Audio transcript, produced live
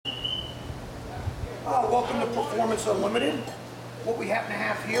Welcome to Performance Unlimited. What we happen to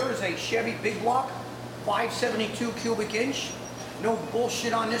have here is a Chevy big block, 572 cubic inch. No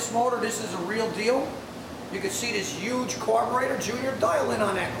bullshit on this motor. This is a real deal. You can see this huge carburetor. Junior, dial in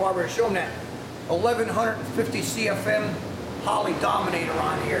on that carburetor. Show them that 1150 CFM Holley Dominator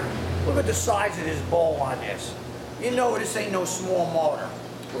on here. Look at the size of this bowl on this. You know this ain't no small motor.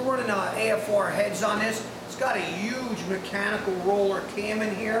 We're running AFR heads on this. It's got a huge mechanical roller cam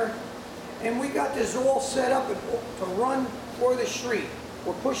in here. And we got this all set up to run for the street.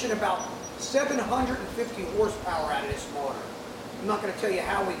 We're pushing about 750 horsepower out of this motor. I'm not going to tell you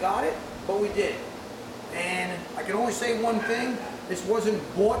how we got it, but we did. And I can only say one thing. This wasn't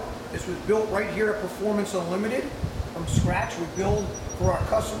bought. This was built right here at Performance Unlimited from scratch. We build for our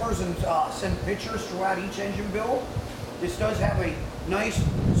customers and send pictures throughout each engine build. This does have a nice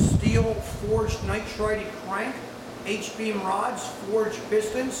steel forged nitride crank, H-beam rods, forged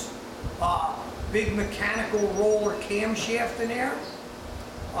pistons, big mechanical roller camshaft in there,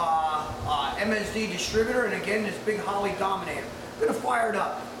 MSD distributor, and again this big Holley Dominator. I'm gonna fire it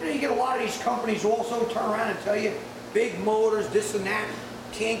up. You know, you get a lot of these companies also turn around and tell you big motors, this and that,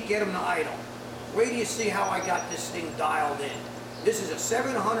 can't get them to idle. Wait till you see how I got this thing dialed in. This is a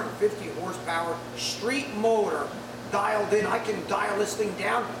 750 horsepower street motor dialed in. I can dial this thing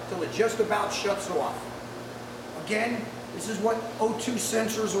down till it just about shuts off. Again, this is what O2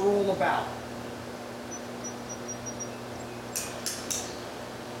 sensors are all about.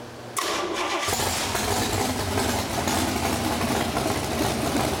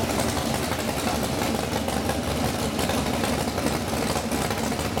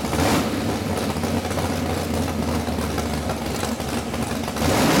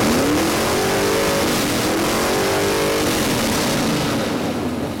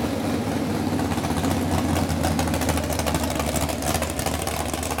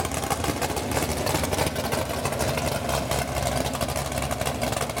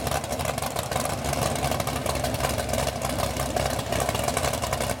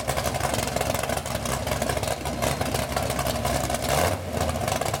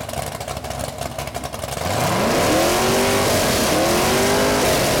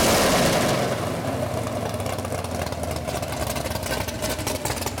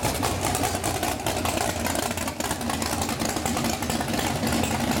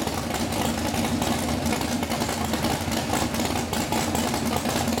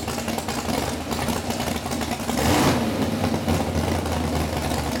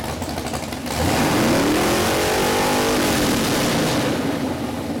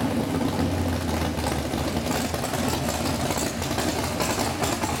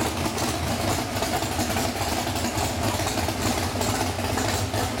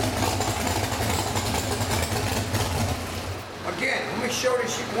 Again, let me show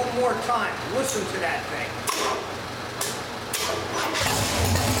this one more time. Listen to that thing.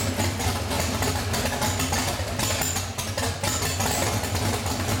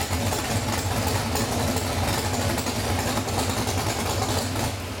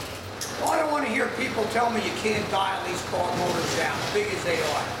 Well, I don't want to hear people tell me you can't dial these car motors down, big as they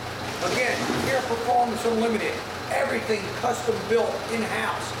are. Again, here at Performance Unlimited, everything custom built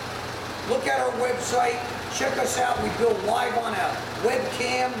in-house. Look at our website. Check us out. We build live on a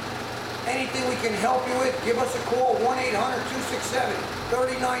webcam. Anything we can help you with, give us a call,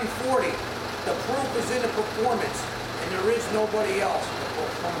 1-800-267-3940. The proof is in the performance, and there is nobody else.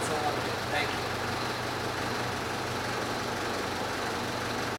 Performance Unlimited. Thank you.